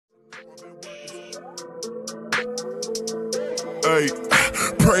Hey,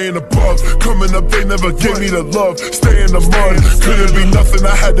 praying above, coming up, they never gave me the love. Stay in the mud, couldn't be nothing,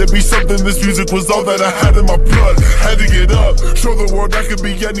 I had to be something. This music was all that I had in my blood. Had to get up, show the world I could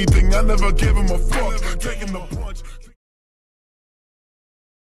be anything. I never gave him a fuck, taking the punch.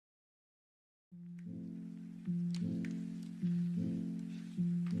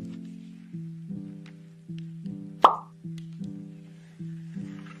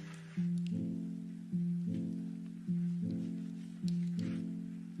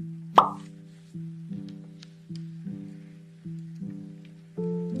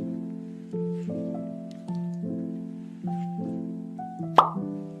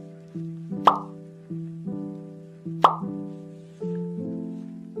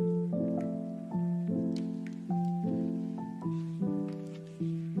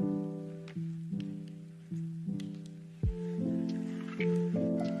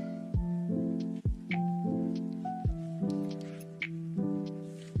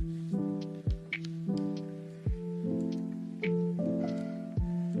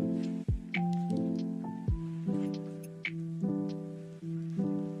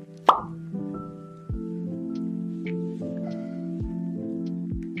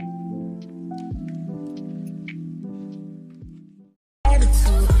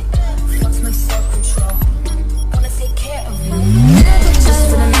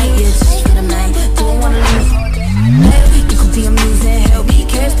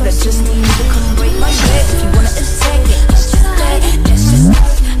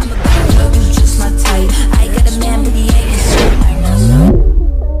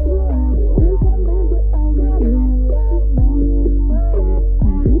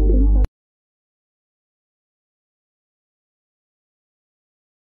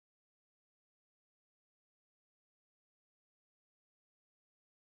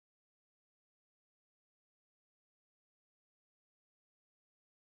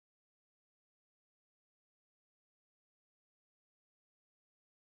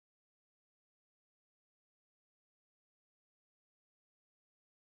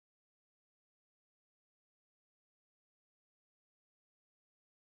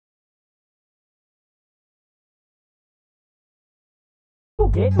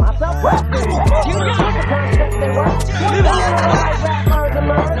 Get myself wet. You know the concept they work.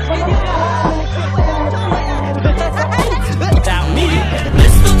 Without me,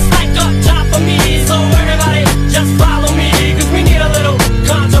 this looks like a job for me. So everybody just follow me, cause we need a little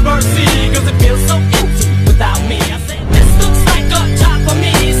controversy, cause it feels so empty without me. I said this looks like a job for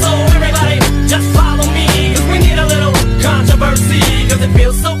me. So everybody just follow me, cause we need a little controversy, cause it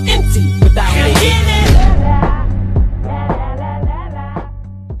feels so empty without me.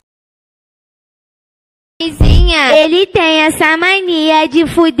 Ele tem essa mania de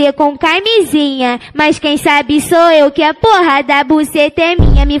fuder com camisinha, mas quem sabe sou eu, que a porra da buceta é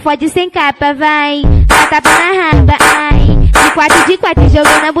minha. Me fode sem capa, vai, dá tapa na raba, ai. De quatro,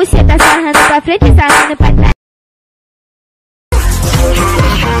 jogando a buceta, sarrando pra frente e sarrando pra trás.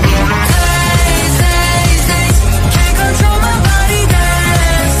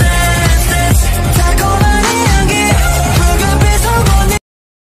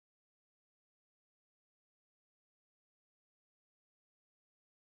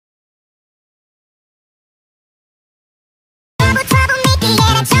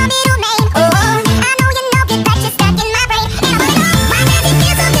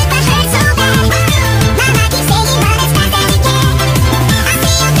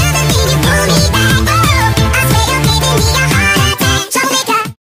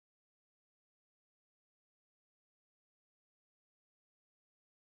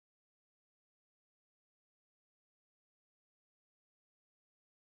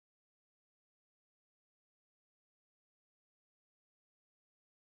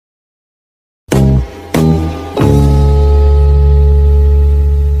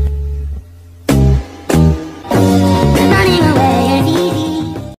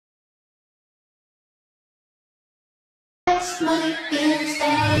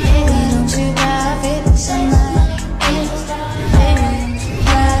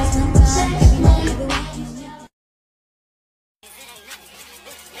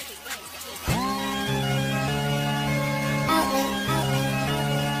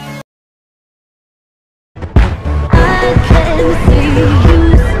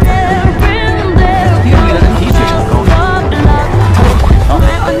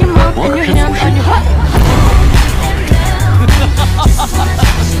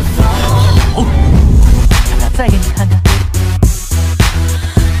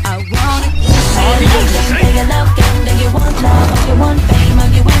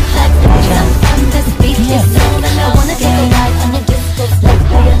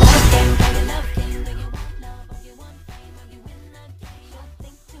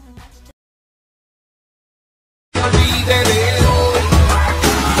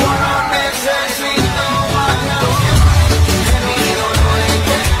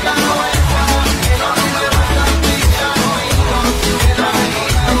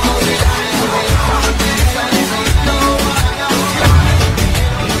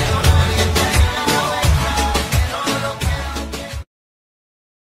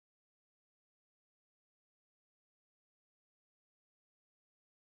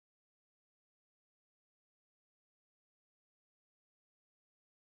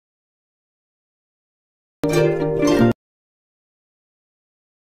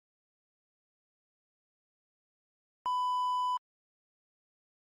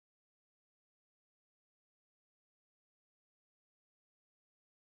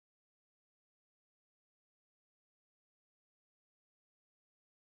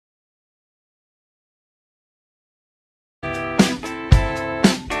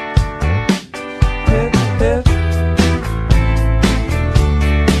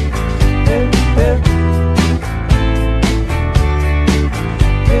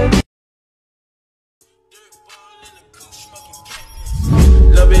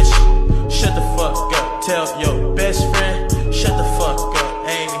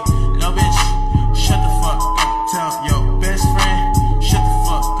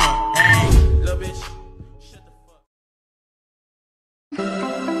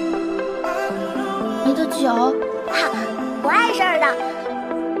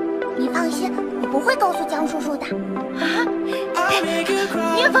 你放心，我不会告诉江叔叔的。啊？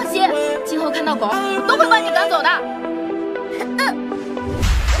你也放心，今后看到狗，我都会把你赶走的。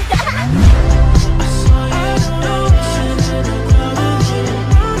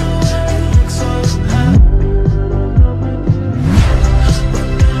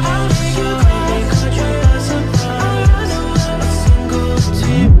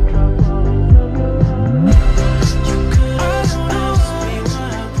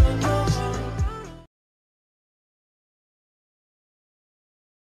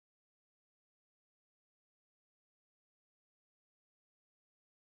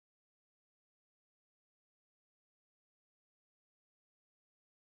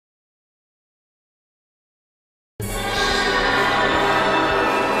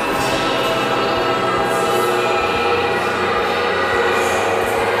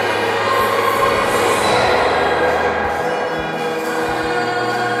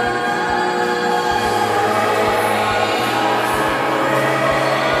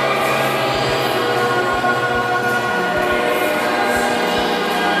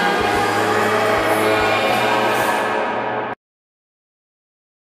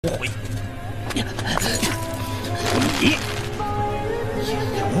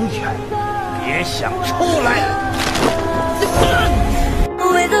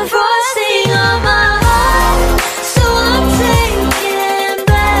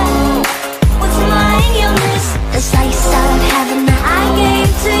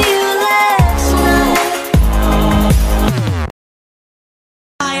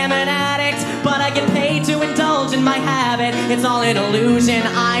It's all an illusion.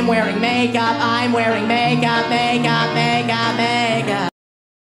 I'm wearing makeup. I'm wearing makeup, makeup, makeup, makeup.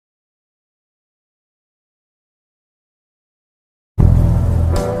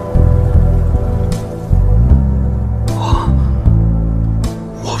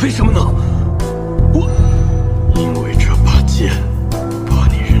 我为什么呢？因为这把剑把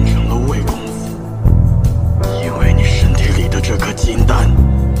你认成了魏公子，因为你身体里的这颗金丹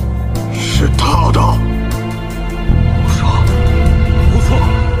是套的。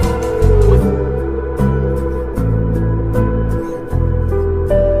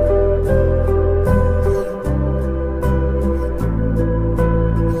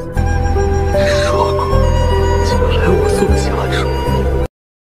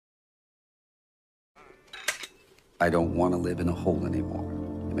 I don't want to live in a hole anymore.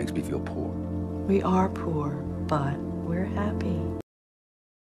 It makes me feel poor. We are poor, but we're happy.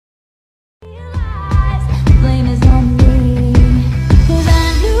 Blame is on me, 'cause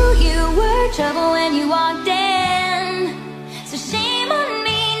I knew you were trouble when you walked in. So shame on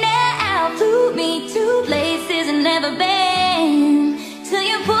me now, flew me to places I've never been. Till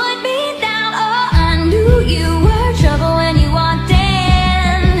you put me down, oh, I knew you were trouble when you walked in.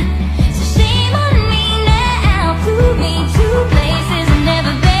 Me to places I've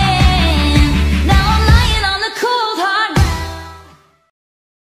never been. Now I'm lying on the cold hard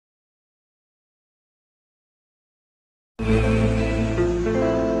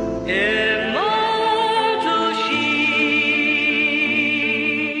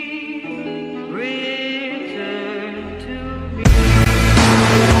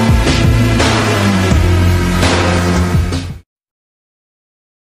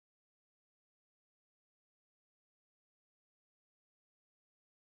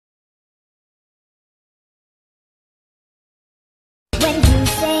When you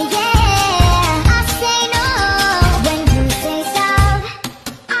say yeah, I say no. When you say stop,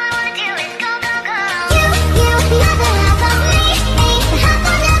 all I wanna do is go, go, go. You, nothing else of me. How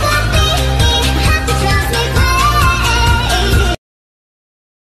could you love me? Have to trust me crazy.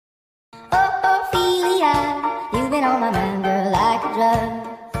 Oh, Ophelia, you've been on my mind, girl, like a drug.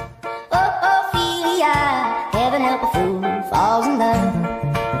 Oh, Ophelia, heaven help a fool who falls in love.